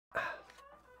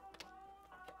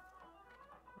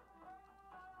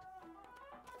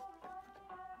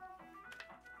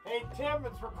Hey, Tim,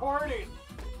 it's recording.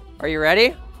 Are you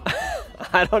ready?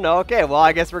 I don't know. Okay, well,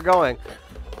 I guess we're going.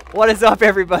 What is up,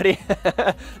 everybody?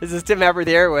 This is Tim Eberth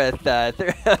here with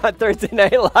Thursday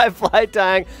Night Live Fly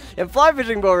Tying and Fly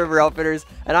Fishing Bow River Outfitters,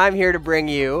 and I'm here to bring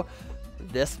you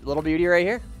this little beauty right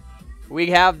here. We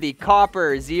have the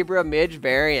Copper Zebra Midge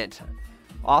Variant.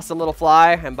 Awesome little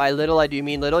fly, and by little, I do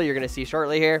mean little. You're going to see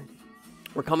shortly here.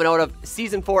 We're coming out of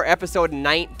Season 4, Episode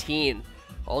 19.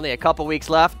 Only a couple weeks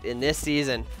left in this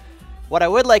season. What I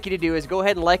would like you to do is go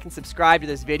ahead and like and subscribe to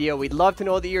this video. We'd love to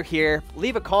know that you're here.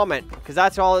 Leave a comment, because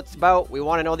that's all it's about. We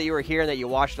want to know that you were here and that you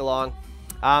watched along.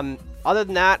 Other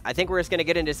than that, I think we're just going to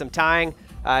get into some tying.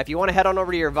 If you want to head on over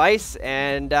to your vise,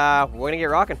 and we're going to get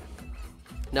rocking.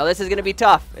 Now, this is going to be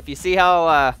tough. If you see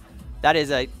how that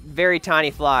is a very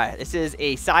tiny fly. This is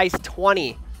a size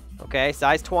 20. Okay,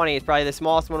 size 20 is probably the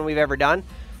smallest one we've ever done.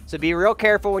 So be real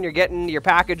careful when you're getting your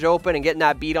package open and getting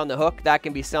that bead on the hook. That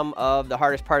can be some of the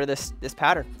hardest part of this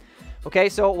pattern. Okay,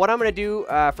 so what I'm going to do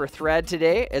for thread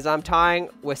today is I'm tying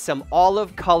with some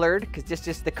olive colored, because this is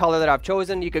just the color that I've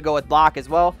chosen. You could go with black as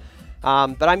well.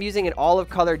 But I'm using an olive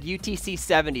colored UTC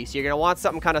 70. So you're going to want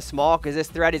something kind of small because this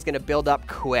thread is going to build up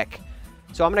quick.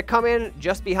 So I'm going to come in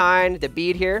just behind the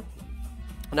bead here.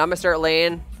 And I'm going to start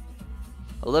laying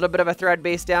a little bit of a thread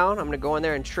base down. I'm going to go in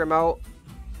there and trim out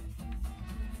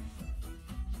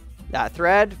that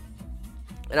thread,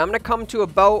 and I'm going to come to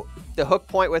about the hook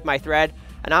point with my thread,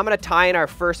 and I'm going to tie in our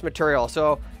first material.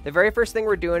 So the very first thing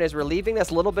we're doing is we're leaving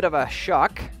this little bit of a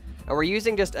shuck, and we're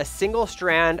using just a single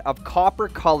strand of copper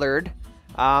colored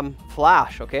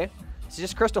flash. Okay, it's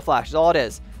just crystal flash is all it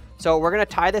is. So we're going to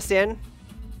tie this in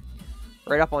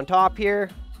right up on top here,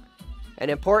 and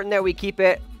important that we keep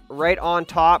it right on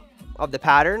top of the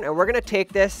pattern, and we're going to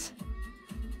take this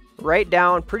right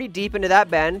down pretty deep into that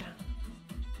bend.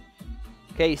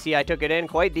 Okay, you see I took it in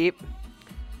quite deep.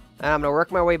 And I'm going to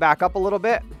work my way back up a little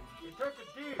bit.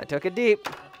 I took it deep.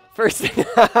 First thing,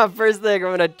 I'm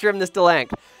going to trim this to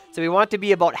length. So we want it to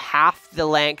be about half the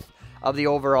length of the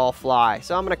overall fly.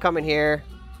 So I'm going to come in here,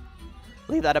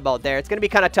 leave that about there. It's going to be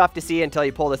kind of tough to see until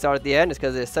you pull this out at the end, just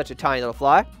because it's such a tiny little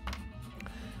fly.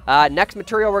 Next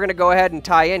material we're going to go ahead and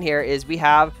tie in here is we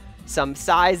have some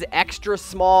size extra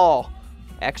small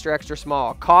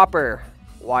copper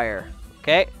wire.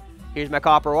 Okay. Here's my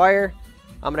copper wire.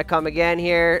 I'm going to come again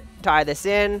here, tie this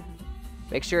in,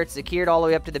 make sure it's secured all the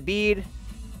way up to the bead.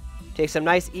 Take some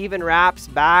nice even wraps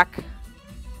back.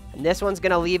 And this one's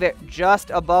going to leave it just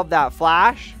above that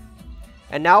flash.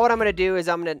 And now what I'm going to do is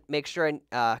I'm going to make sure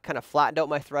I kind of flattened out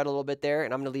my thread a little bit there.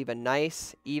 And I'm going to leave a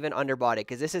nice even underbody,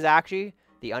 because this is actually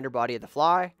the underbody of the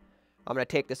fly. I'm going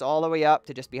to take this all the way up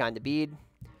to just behind the bead.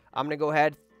 I'm going to go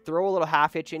ahead, throw a little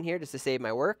half hitch in here just to save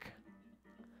my work.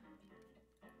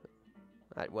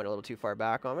 That went a little too far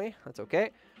back on me. That's okay.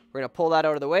 We're going to pull that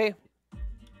out of the way.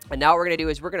 And now what we're going to do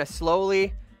is we're going to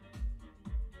slowly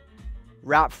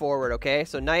wrap forward, okay?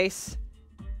 So nice,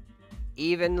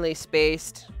 evenly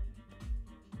spaced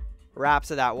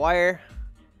wraps of that wire.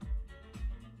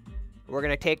 We're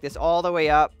going to take this all the way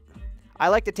up. I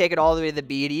like to take it all the way to the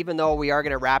bead, even though we are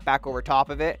going to wrap back over top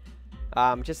of it.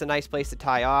 Just a nice place to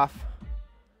tie off.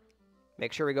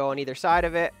 Make sure we go on either side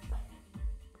of it.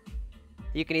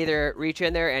 You can either reach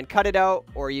in there and cut it out,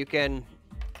 or you can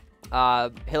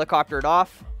helicopter it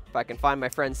off. If I can find my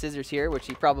friend's scissors here, which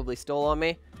he probably stole on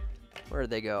me. Where did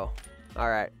they go? All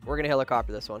right, we're going to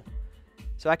helicopter this one.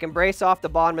 So I can brace off the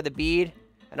bottom of the bead,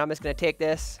 and I'm just going to take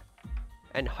this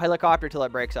and helicopter till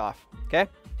it breaks off, okay?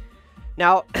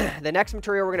 Now, the next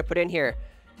material we're going to put in here,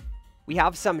 we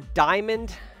have some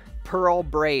diamond pearl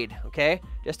braid, okay?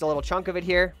 Just a little chunk of it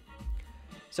here.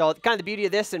 So kind of the beauty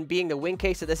of this and being the wing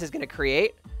case that this is going to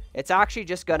create, it's actually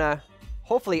just going to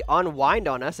hopefully unwind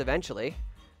on us eventually.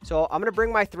 So I'm going to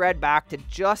bring my thread back to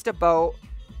just about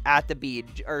at the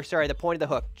bead, or sorry, the point of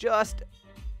the hook, just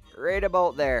right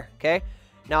about there, okay?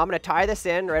 Now I'm going to tie this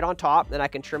in right on top, then I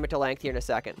can trim it to length here in a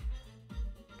second.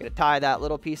 I'm going to tie that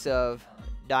little piece of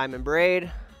diamond braid.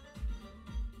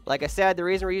 Like I said, the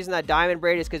reason we're using that diamond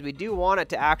braid is because we do want it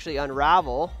to actually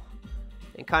unravel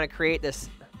and kind of create this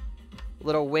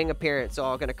little wing appearance. So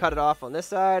I'm going to cut it off on this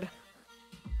side.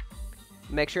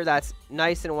 Make sure that's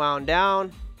nice and wound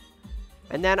down.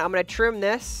 And then I'm going to trim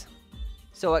this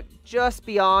so it just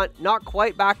beyond, not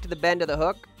quite back to the bend of the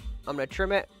hook. I'm going to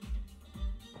trim it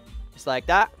just like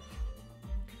that.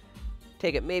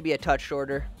 Take it maybe a touch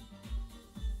shorter.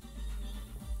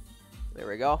 There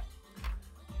we go.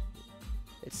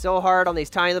 It's so hard on these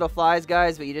tiny little flies,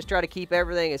 guys, but you just try to keep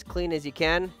everything as clean as you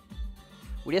can.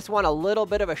 We just want a little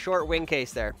bit of a short wing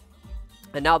case there.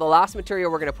 And now the last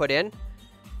material we're going to put in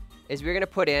is we're going to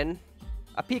put in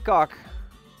a peacock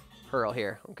purl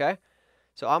here, okay?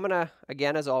 So I'm going to,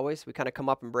 again, as always, we kind of come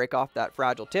up and break off that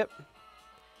fragile tip.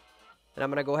 And I'm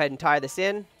going to go ahead and tie this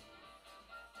in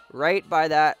right by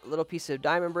that little piece of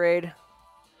diamond braid.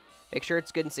 Make sure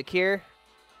it's good and secure.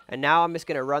 And now I'm just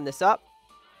going to run this up.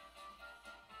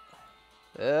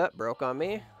 Broke on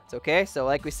me. It's okay. So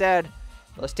like we said,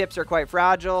 those tips are quite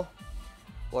fragile.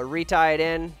 We'll retie it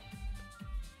in.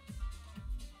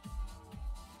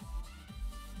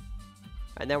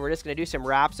 And then we're just going to do some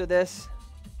wraps with this.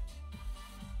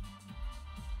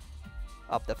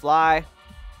 Up the fly.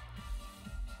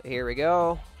 Here we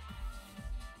go.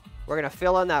 We're going to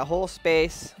fill in that whole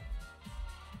space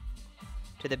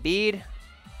to the bead.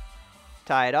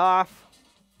 Tie it off.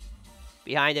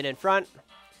 Behind and in front. So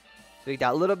we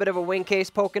got a little bit of a wing case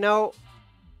poking out.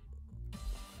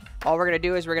 All we're going to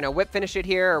do is we're going to whip finish it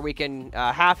here, or we can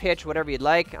half hitch, whatever you'd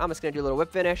like. I'm just going to do a little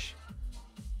whip finish.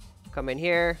 Come in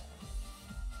here.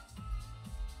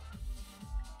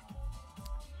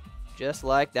 Just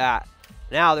like that.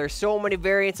 Now, there's so many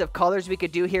variants of colors we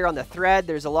could do here on the thread.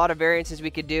 There's a lot of variances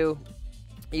we could do,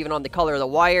 even on the color of the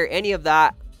wire, any of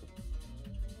that.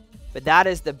 But that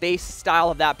is the base style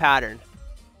of that pattern.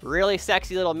 Really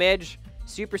sexy little midge.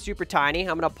 Super, super tiny.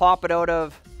 I'm going to pop it out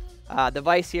of the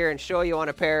vise here and show you on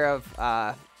a pair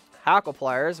of hackle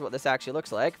pliers what this actually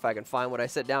looks like, if I can find what I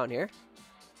sit down here.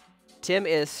 Tim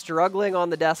is struggling on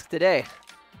the desk today.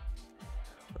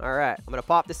 All right, I'm going to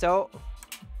pop this out,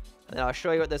 and then I'll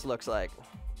show you what this looks like.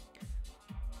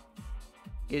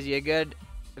 Gives you a good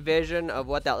vision of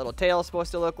what that little tail is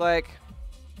supposed to look like.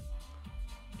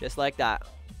 Just like that.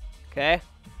 Okay?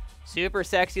 Super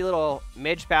sexy little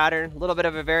midge pattern. A little bit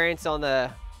of a variance on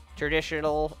the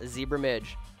traditional zebra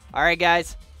midge. All right,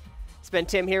 guys. It's been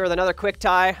Tim here with another quick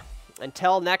tie.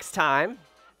 Until next time,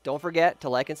 don't forget to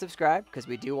like and subscribe, because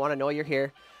we do want to know you're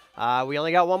here. We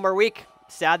only got one more week.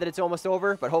 Sad that it's almost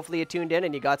over, but hopefully you tuned in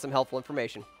and you got some helpful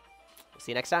information.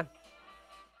 See you next time.